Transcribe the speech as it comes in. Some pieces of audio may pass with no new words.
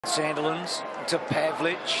Sandilands to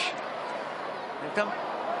Pavlich. They've done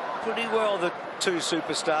pretty well, the two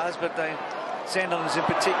superstars, but Sandilands in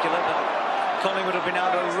particular. But Collingwood have been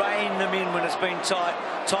able to rein them in when it's been tight.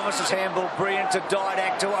 Thomas's handball brilliant to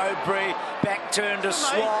Didak, to O'Brien, back turn to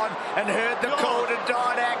Swan, and heard the call to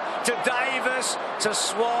Didak, to Davis, to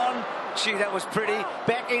Swan. Gee, that was pretty.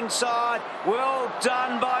 Back inside. Well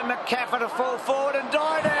done by McCaffer to fall forward, and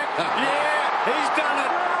Didak, yeah, he's done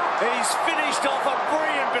it. He's finished off a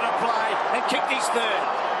brilliant bit of play and kicked his third.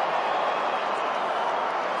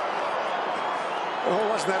 Oh,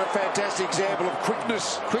 wasn't that a fantastic example of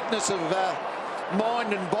quickness of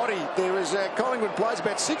mind and body? There was Collingwood players,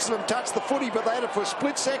 about 6 of them touched the footy, but they had it for a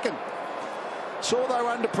split second. Saw they were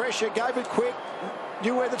under pressure, gave it quick,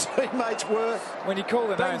 knew where the teammates were. When you call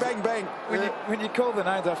the bang, names, bang, bang. When you call the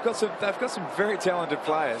names, they've got some very talented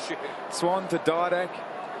players. Swan to Didak,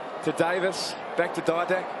 to Davis, back to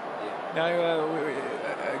Didak. You know,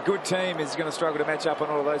 a good team is going to struggle to match up on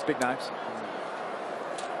all of those big names.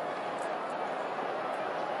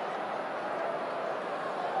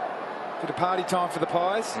 Bit of party time for the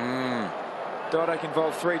Pies. Didak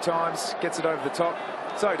involved 3 times, gets it over the top.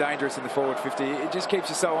 So dangerous in the forward 50. It just keeps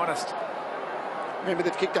you so honest. Remember,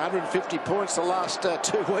 they've kicked 150 points the last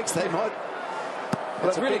 2 weeks. They might.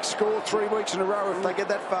 That's a big score 3 weeks in a row if they get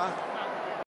that far.